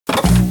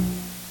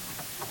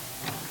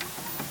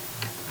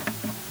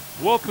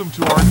Welcome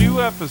to our new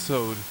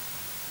episode.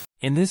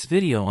 In this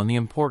video on the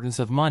importance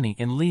of money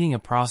in leading a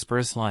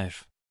prosperous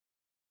life.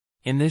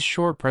 In this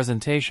short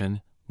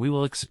presentation, we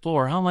will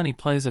explore how money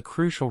plays a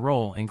crucial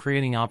role in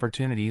creating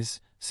opportunities,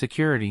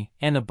 security,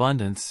 and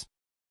abundance.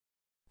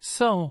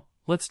 So,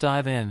 let's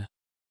dive in.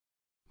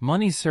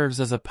 Money serves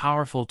as a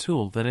powerful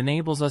tool that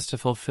enables us to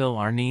fulfill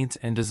our needs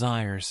and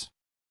desires.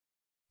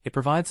 It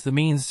provides the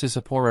means to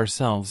support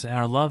ourselves and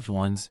our loved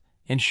ones,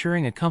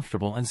 ensuring a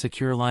comfortable and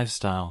secure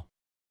lifestyle.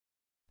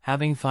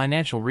 Having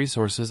financial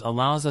resources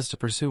allows us to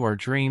pursue our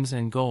dreams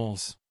and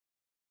goals.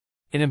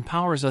 It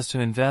empowers us to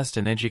invest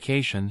in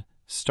education,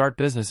 start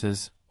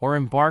businesses, or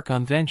embark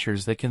on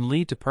ventures that can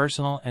lead to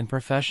personal and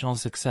professional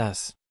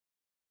success.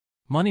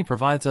 Money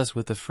provides us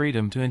with the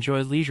freedom to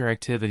enjoy leisure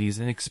activities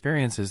and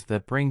experiences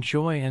that bring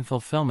joy and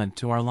fulfillment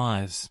to our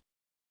lives.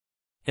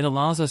 It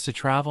allows us to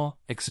travel,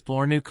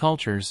 explore new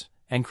cultures,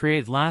 and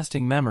create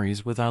lasting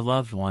memories with our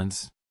loved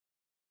ones.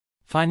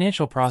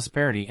 Financial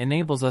prosperity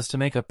enables us to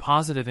make a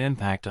positive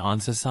impact on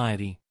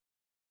society.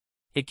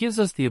 It gives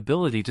us the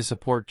ability to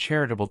support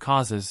charitable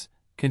causes,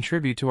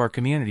 contribute to our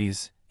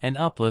communities, and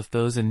uplift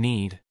those in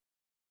need.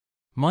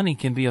 Money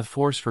can be a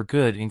force for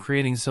good in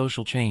creating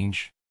social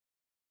change.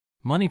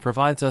 Money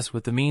provides us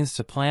with the means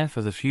to plan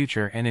for the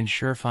future and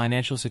ensure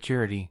financial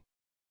security.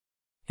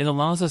 It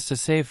allows us to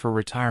save for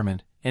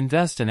retirement,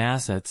 invest in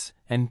assets,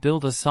 and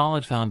build a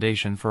solid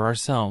foundation for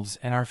ourselves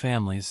and our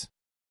families.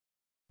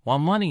 While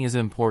money is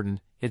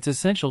important, it's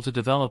essential to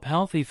develop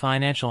healthy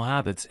financial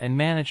habits and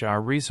manage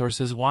our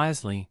resources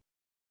wisely.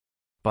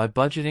 By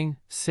budgeting,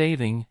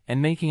 saving,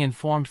 and making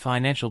informed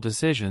financial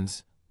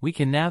decisions, we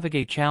can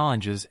navigate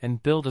challenges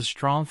and build a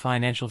strong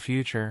financial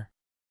future.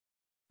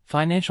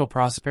 Financial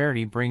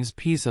prosperity brings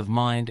peace of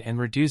mind and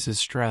reduces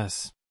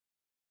stress.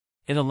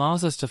 It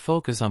allows us to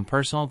focus on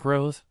personal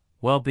growth,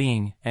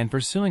 well-being, and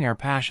pursuing our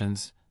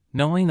passions,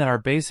 knowing that our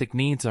basic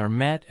needs are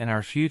met and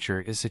our future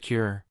is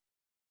secure.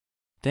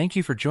 Thank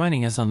you for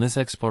joining us on this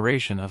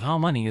exploration of how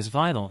money is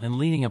vital in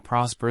leading a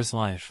prosperous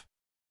life.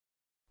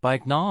 By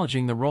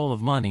acknowledging the role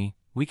of money,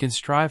 we can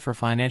strive for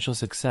financial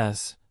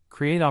success,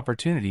 create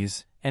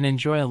opportunities, and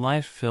enjoy a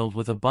life filled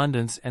with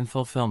abundance and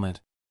fulfillment.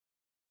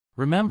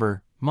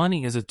 Remember,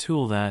 money is a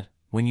tool that,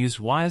 when used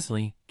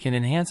wisely, can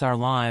enhance our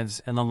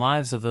lives and the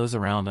lives of those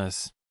around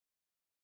us.